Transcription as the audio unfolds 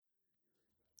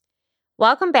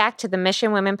Welcome back to the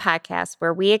Mission Women Podcast,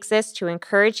 where we exist to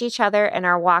encourage each other in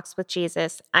our walks with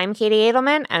Jesus. I'm Katie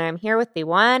Edelman, and I'm here with the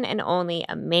one and only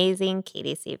amazing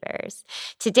Katie Severs.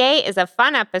 Today is a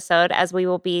fun episode as we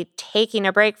will be taking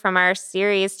a break from our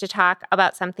series to talk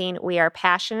about something we are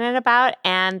passionate about,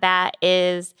 and that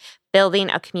is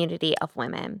building a community of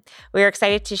women. We are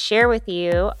excited to share with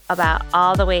you about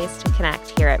all the ways to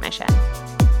connect here at Mission.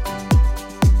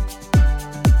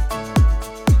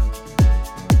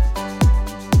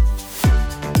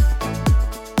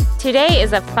 Today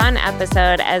is a fun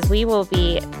episode as we will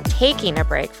be taking a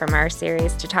break from our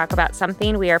series to talk about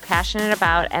something we are passionate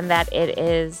about, and that it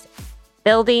is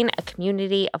building a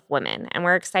community of women. And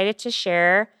we're excited to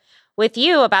share with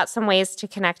you about some ways to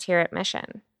connect here at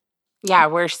Mission. Yeah,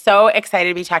 we're so excited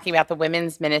to be talking about the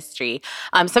women's ministry.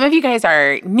 Some of you guys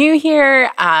are new here,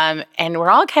 and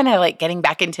we're all kind of like getting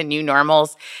back into new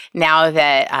normals now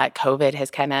that COVID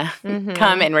has kind of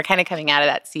come, and we're kind of coming out of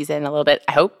that season a little bit,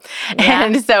 I hope. Yeah.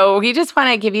 And so we just want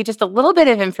to give you just a little bit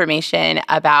of information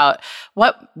about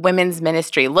what women's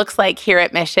ministry looks like here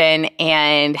at Mission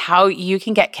and how you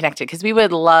can get connected, because we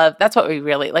would love, that's what we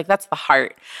really, like that's the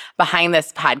heart behind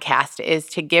this podcast, is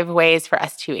to give ways for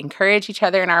us to encourage each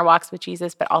other in our walks with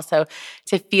Jesus, but also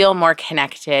to feel more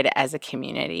connected as a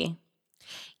community.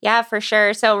 Yeah, for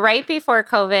sure. So right before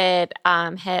COVID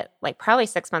hit, like probably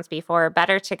 6 months before,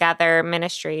 Better Together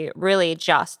Ministry really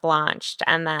just launched,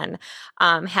 and then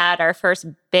had our first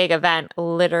big event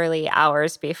literally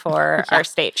hours before our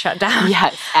state shut down.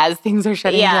 Yes, as things are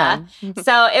shutting down.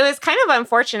 So it was kind of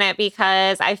unfortunate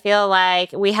because I feel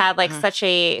like we had like such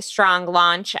a strong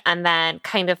launch, and then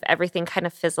kind of everything kind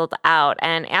of fizzled out.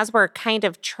 And as we're kind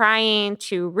of trying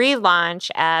to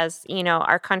relaunch, as you know,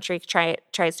 our country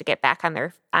tries to get back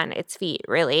on its feet,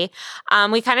 really.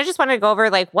 We kind of just wanted to go over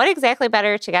like what exactly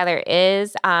Better Together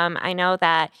is. I know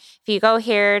that if you go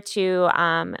here to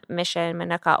Mission,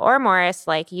 Minooka, or Morris,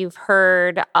 like you've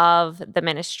heard of the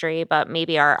ministry, but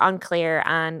maybe are unclear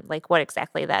on like what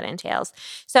exactly that entails.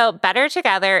 So Better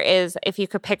Together is, if you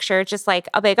could picture, just like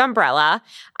a big umbrella.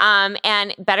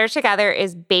 And Better Together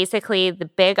is basically the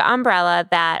big umbrella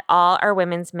that all our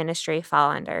women's ministry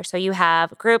fall under. So you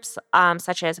have groups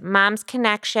such as Moms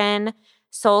Connection,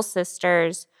 Soul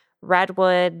Sisters,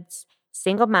 Redwoods,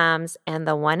 Single Moms, and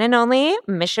the one and only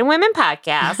Mission Women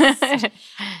Podcast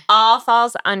all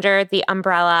falls under the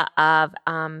umbrella of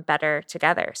Better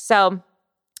Together. So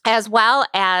as well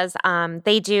as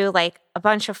they do like a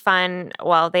bunch of fun,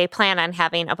 they plan on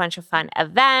having a bunch of fun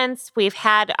events. We've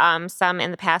had some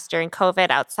in the past during COVID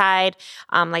outside,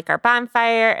 like our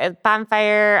bonfire,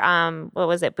 what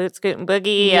was it, Boot Scoot and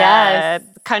Boogie? Yes.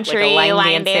 Country like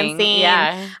line dancing.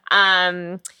 Yeah.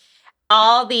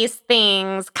 All these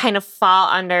things kind of fall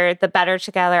under the Better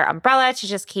Together umbrella to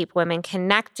just keep women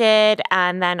connected,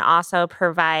 and then also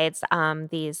provides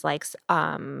these like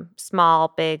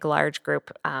small, big, large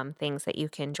group things that you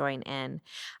can join in.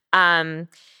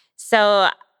 So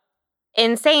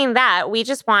in saying that, we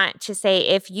just want to say,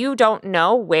 if you don't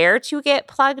know where to get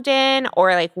plugged in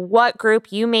or like what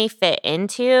group you may fit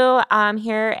into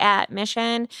here at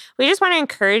Mission, we just want to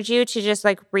encourage you to just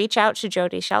like reach out to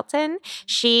Jody Shelton.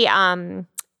 She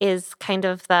is kind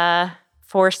of the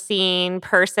foreseeing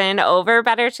person over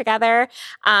Better Together.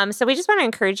 So we just want to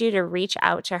encourage you to reach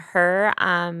out to her.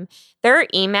 Their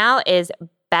email is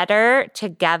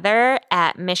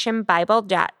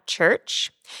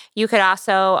bettertogether@missionbible.church. You could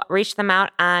also reach them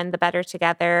out on the Better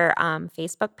Together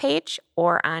Facebook page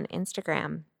or on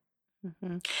Instagram.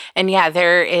 And yeah,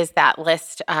 there is that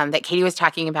list that Katie was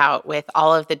talking about with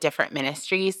all of the different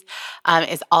ministries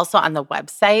is also on the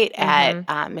website at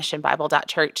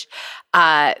missionbible.church.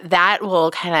 That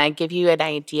will kind of give you an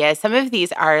idea. Some of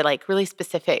these are like really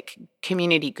specific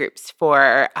community groups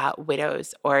for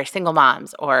widows or single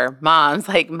moms or moms,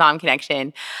 like Mom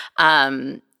Connection.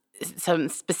 Some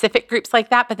specific groups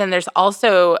like that, but then there's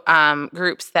also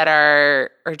groups that are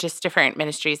just different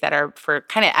ministries that are for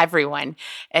kind of everyone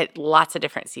at lots of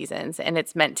different seasons, and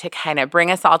it's meant to kind of bring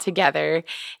us all together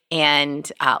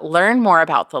and learn more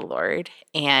about the Lord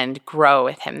and grow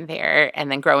with Him there,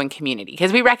 and then grow in community,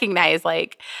 because we recognize,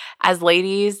 like, as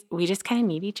ladies, we just kind of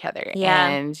need each other,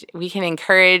 and we can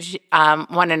encourage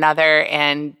one another.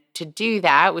 And to do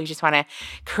that, we just want to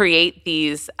create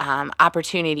these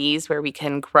opportunities where we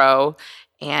can grow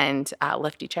and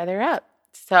lift each other up.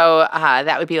 So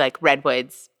that would be like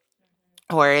Redwoods,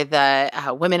 or the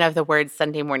Women of the Word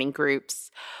Sunday morning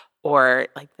groups, or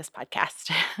like this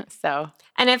podcast.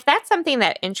 And if that's something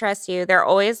that interests you, they're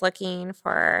always looking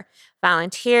for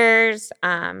volunteers,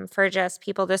 for just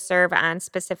people to serve on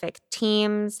specific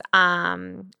teams,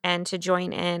 and to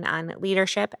join in on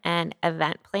leadership and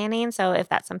event planning. So if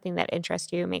that's something that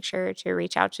interests you, make sure to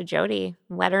reach out to Jody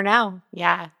and let her know.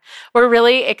 Yeah. We're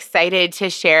really excited to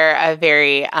share a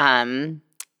very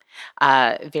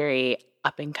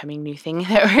up-and-coming new thing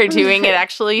that we're doing. It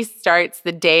actually starts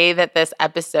the day that this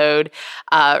episode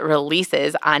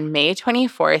releases on May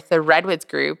 24th, the Redwoods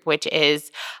Group, which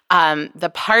is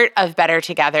the part of Better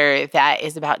Together that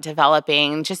is about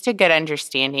developing just a good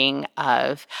understanding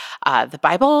of the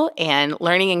Bible and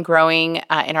learning and growing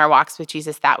in our walks with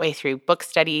Jesus that way through book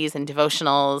studies and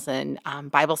devotionals and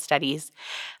Bible studies.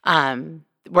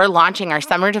 We're launching our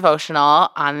summer devotional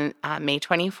on May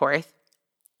 24th.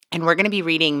 And we're going to be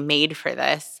reading Made for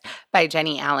This by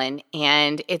Jenny Allen.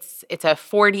 And it's a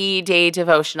 40-day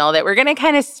devotional that we're going to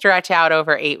kind of stretch out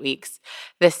over 8 weeks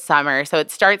this summer. So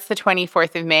it starts the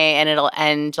 24th of May and it'll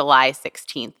end July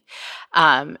 16th.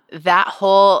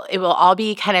 It will all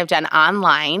be kind of done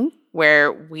online,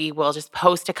 where we will just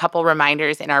post a couple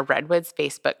reminders in our Redwoods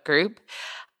Facebook group.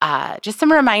 Just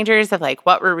some reminders of like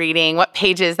what we're reading, what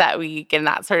pages that week, and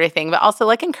that sort of thing, but also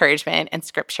like encouragement and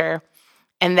scripture.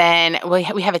 And then we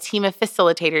have a team of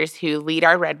facilitators who lead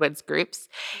our Redwoods groups,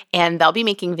 and they'll be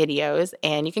making videos,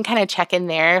 and you can kind of check in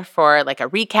there for like a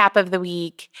recap of the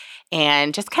week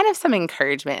and just kind of some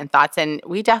encouragement and thoughts. And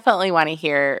we definitely want to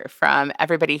hear from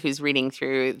everybody who's reading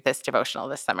through this devotional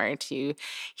this summer to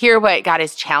hear what God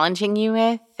is challenging you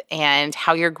with and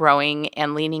how you're growing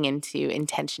and leaning into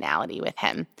intentionality with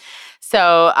Him.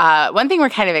 So one thing we're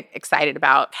kind of excited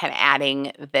about kind of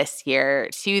adding this year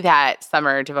to that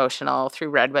summer devotional through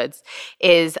Redwoods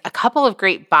is a couple of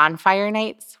great bonfire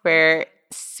nights where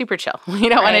super chill. We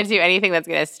don't want to do anything that's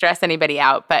going to stress anybody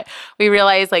out, but we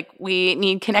realize like we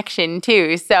need connection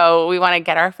too. So we want to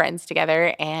get our friends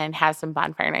together and have some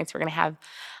bonfire nights. We're going to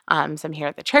have some here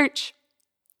at the church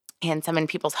and some in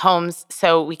people's homes,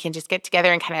 so we can just get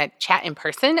together and kind of chat in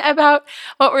person about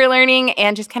what we're learning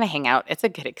and just kind of hang out. It's a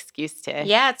good excuse to...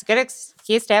 Yeah, it's a good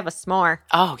excuse to have a s'more.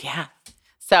 Oh, yeah.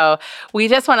 So we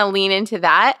just want to lean into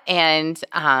that and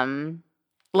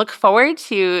look forward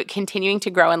to continuing to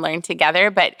grow and learn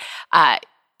together. But,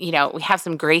 we have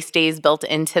some grace days built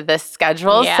into this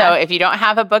schedule. Yeah. So if you don't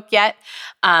have a book yet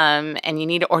and you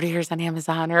need to order yours on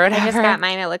Amazon or whatever. I just got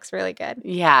mine. It looks really good.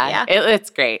 Yeah. It's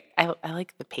great. I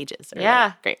like the pages.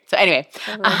 Really great. So anyway,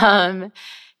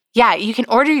 you can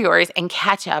order yours and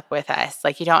catch up with us.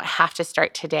 Like you don't have to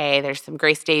start today. There's some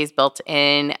grace days built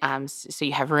in, so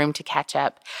you have room to catch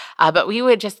up. But we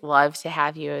would just love to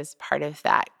have you as part of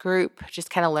that group, just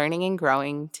kind of learning and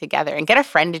growing together, and get a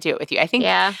friend to do it with you. I think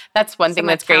that's one thing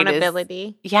that's great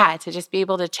accountability. To just be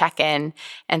able to check in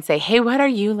and say, hey, what are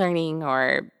you learning?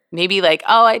 Or maybe like,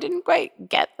 oh, I didn't quite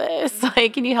get this.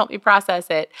 Like, can you help me process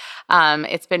it?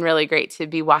 It's been really great to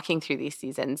be walking through these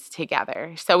seasons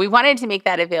together. So we wanted to make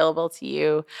that available to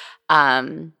you.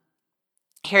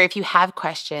 Here, if you have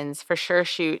questions, for sure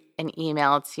shoot an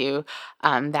email to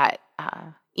that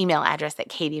email address that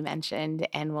Katie mentioned,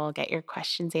 and we'll get your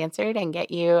questions answered and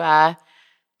get you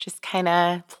just kind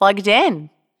of plugged in.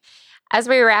 As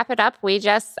we wrap it up, we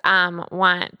just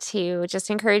want to just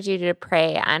encourage you to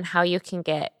pray on how you can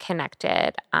get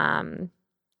connected and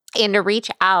to reach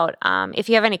out. If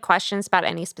you have any questions about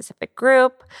any specific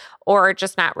group or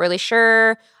just not really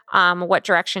sure what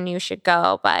direction you should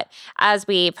go. But as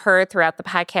we've heard throughout the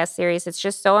podcast series, it's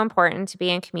just so important to be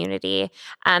in community.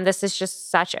 And this is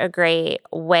just such a great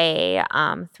way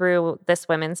through this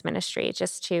women's ministry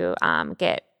just to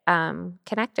get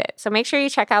connected. So make sure you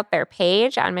check out their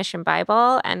page on Mission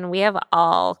Bible, and we have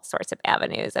all sorts of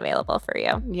avenues available for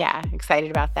you. Yeah,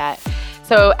 excited about that.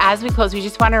 So as we close, we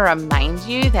just want to remind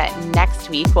you that next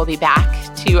week we'll be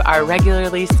back to our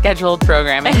regularly scheduled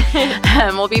programming.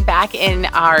 We'll be back in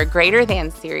our Greater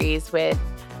Than series with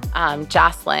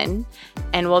Jocelyn,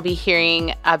 and we'll be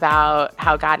hearing about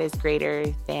how God is greater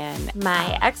than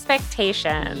my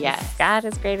expectations. Yes. God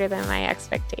is greater than my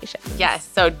expectations. Yes.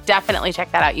 So definitely check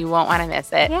that out. You won't want to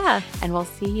miss it. Yeah. And we'll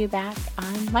see you back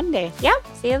on Monday. Yep.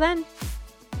 See you then.